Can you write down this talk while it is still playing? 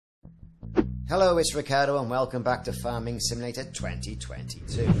Hello, it's Ricardo and welcome back to Farming Simulator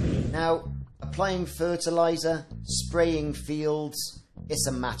 2022. Now, applying fertilizer, spraying fields, it's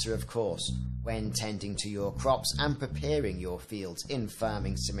a matter of course when tending to your crops and preparing your fields in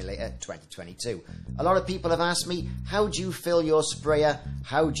Farming Simulator 2022. A lot of people have asked me, how do you fill your sprayer?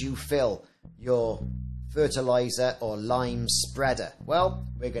 How do you fill your fertilizer or lime spreader? Well,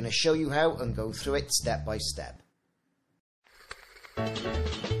 we're going to show you how and go through it step by step.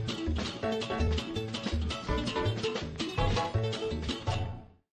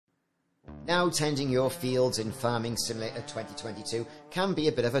 Now, tending your fields in Farming Simulator 2022 can be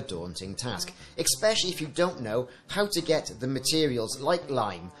a bit of a daunting task, especially if you don't know how to get the materials like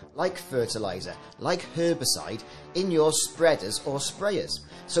lime, like fertilizer, like herbicide in your spreaders or sprayers.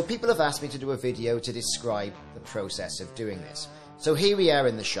 So people have asked me to do a video to describe the process of doing this. So here we are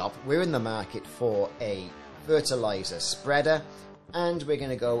in the shop, we're in the market for a fertilizer spreader, and we're going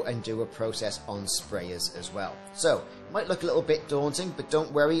to go and do a process on sprayers as well. So, it might look a little bit daunting, but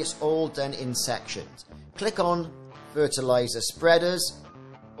don't worry, it's all done in sections. Click on Fertilizer Spreaders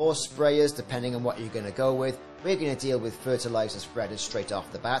or Sprayers, depending on what you're going to go with. We're going to deal with Fertilizer Spreaders straight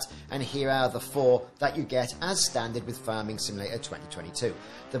off the bat, and here are the four that you get as standard with Farming Simulator 2022.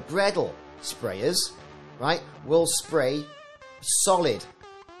 The Bredel sprayers, right, will spray solid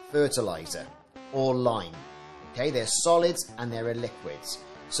fertilizer or lime. Okay, they're solids and they're liquids.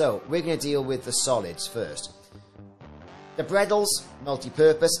 So we're going to deal with the solids first. The Bredels,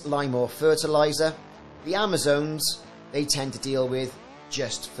 multi-purpose, lime or fertilizer. The Amazons, they tend to deal with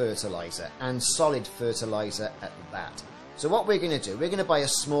just fertilizer and solid fertilizer at that. So what we're going to do, we're going to buy a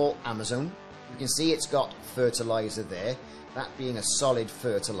small Amazon. You can see it's got fertilizer there, that being a solid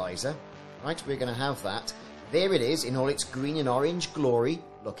fertilizer. Right, we're going to have that. There it is in all its green and orange glory,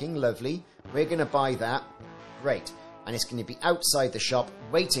 looking lovely. We're going to buy that. Great, and it's going to be outside the shop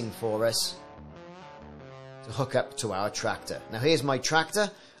waiting for us to hook up to our tractor. Now here's my tractor.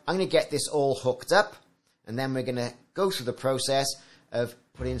 I'm going to get this all hooked up, and then we're going to go through the process of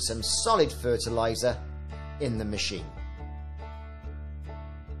putting some solid fertilizer in the machine.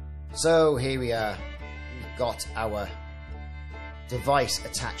 So here we are. We've got our device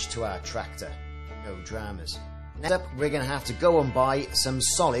attached to our tractor. No dramas. Next up, we're going to have to go and buy some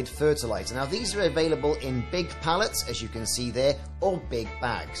solid fertilizer. Now, these are available in big pallets, as you can see there, or big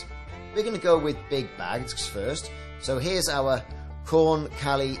bags. We're going to go with big bags first. So here's our Corn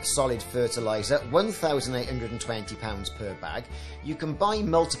Cali solid fertilizer, £1,820 per bag. You can buy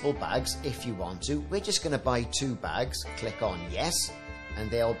multiple bags if you want to. We're just going to buy 2 bags. Click on yes, and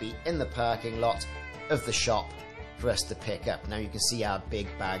they'll be in the parking lot of the shop for us to pick up. Now you can see our big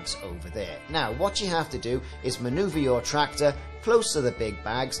bags over there. Now what you have to do is maneuver your tractor close to the big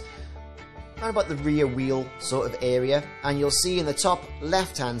bags, around about the rear wheel sort of area, and you'll see in the top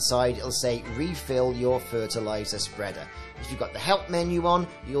left hand side it'll say refill your fertilizer spreader. If you've got the help menu on,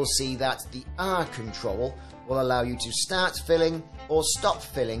 you'll see that the R control will allow you to start filling or stop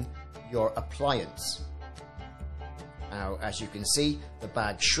filling your appliance. Now as you can see, the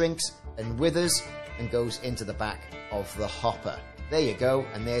bag shrinks and withers and goes into the back of the hopper. There you go,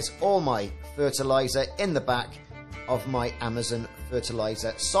 and there's all my fertilizer in the back of my Amazon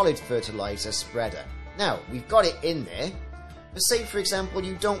fertilizer, solid fertilizer spreader. Now, we've got it in there, but say for example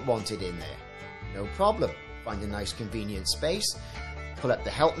you don't want it in there. No problem. Find a nice convenient space, pull up the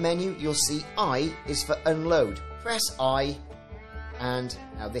help menu, you'll see I is for unload. Press I, and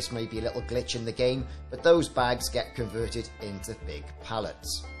now this may be a little glitch in the game, but those bags get converted into big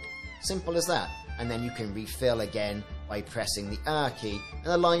pallets. Simple as that. And then you can refill again by pressing the R key and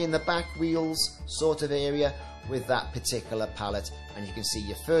aligning the back wheels sort of area with that particular pallet, and you can see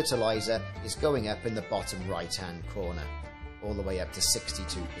your fertilizer is going up in the bottom right hand corner all the way up to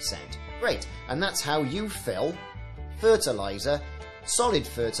 62%. Great, and that's how you fill fertilizer, solid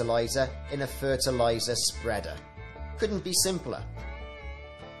fertilizer, in a fertilizer spreader. Couldn't be simpler.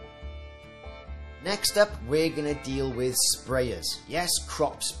 Next up, we're going to deal with sprayers. Yes,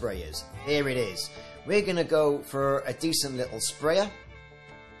 crop sprayers. There it is. We're going to go for a decent little sprayer.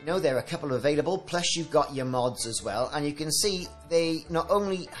 You know, there are a couple available, plus you've got your mods as well. And you can see they not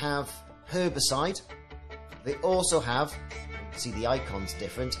only have herbicide, they also have, see the icon's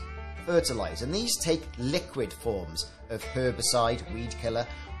different, fertilizer. And these take liquid forms of herbicide, weed killer,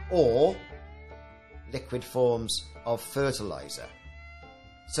 or liquid forms of fertilizer.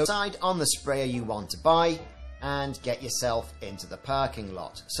 So decide on the sprayer you want to buy and get yourself into the parking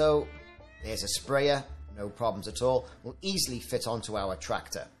lot. So there's a sprayer, no problems at all, will easily fit onto our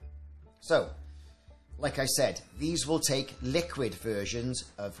tractor. So, like I said, these will take liquid versions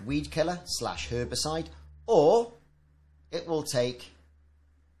of weed killer / herbicide, or it will take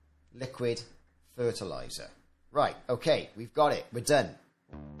liquid fertilizer. Right, okay, we've got it, we're done.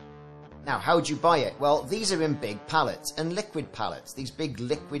 Now, how'd you buy it? Well, these are in big pallets and liquid pallets, these big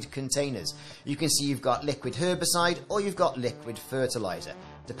liquid containers. You can see you've got liquid herbicide or you've got liquid fertilizer.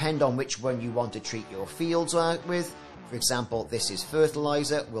 Depend on which one you want to treat your fields with. For example, this is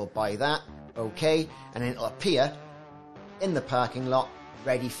fertilizer, we'll buy that, okay, and then it'll appear in the parking lot,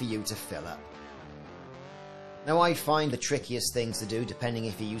 ready for you to fill up. Now, I find the trickiest things to do, depending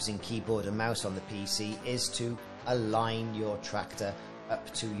if you're using keyboard and mouse on the PC, is to align your tractor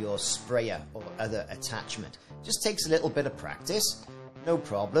up to your sprayer or other attachment. Just takes a little bit of practice, no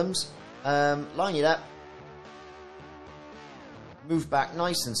problems. Line it up, move back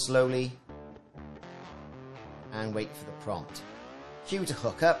nice and slowly, and wait for the prompt. Cue to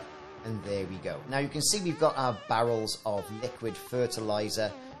hook up, and there we go. Now you can see we've got our barrels of liquid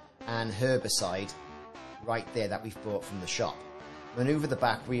fertilizer and herbicide right there that we've bought from the shop. Maneuver the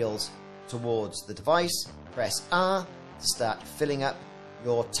back wheels towards the device, press R to start filling up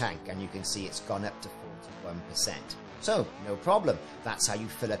your tank, and you can see it's gone up to 41%. So, no problem, that's how you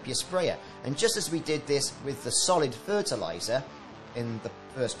fill up your sprayer. And just as we did this with the solid fertilizer in the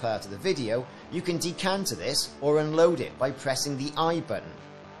first part of the video, you can decanter this or unload it by pressing the I button.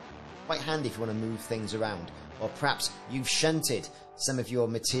 Quite handy if you want to move things around, or perhaps you've shunted some of your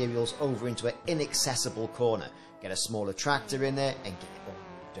materials over into an inaccessible corner. Get a smaller tractor in there and get it all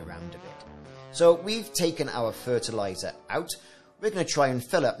moved around a bit. So we've taken our fertilizer out. We're going to try and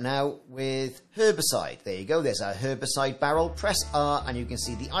fill up now with herbicide. There you go, there's our herbicide barrel. Press R and you can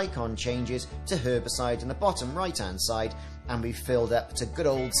see the icon changes to herbicide on the bottom right hand side, and we've filled up to good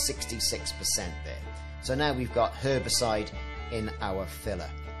old 66% there. So now we've got herbicide in our filler.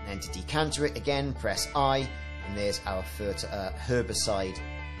 And then to decanter it again, press I, and there's our herbicide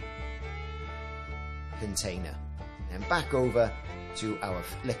container. And then back over to our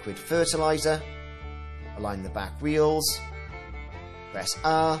liquid fertilizer, align the back wheels, press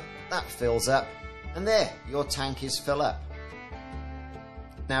R, that fills up, and there, your tank is full up.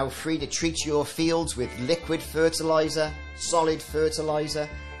 Now free to treat your fields with liquid fertilizer, solid fertilizer,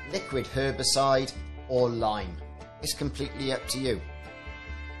 liquid herbicide, or lime. It's completely up to you.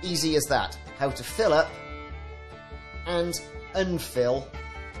 Easy as that. How to fill up and unfill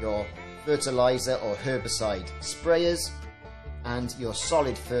your fertilizer or herbicide sprayers and your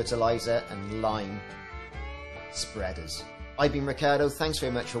solid fertilizer and lime spreaders. I've been Ricardo, thanks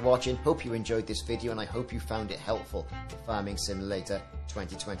very much for watching, hope you enjoyed this video and I hope you found it helpful for Farming Simulator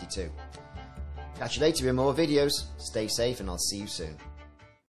 2022. Catch you later in more videos, stay safe and I'll see you soon.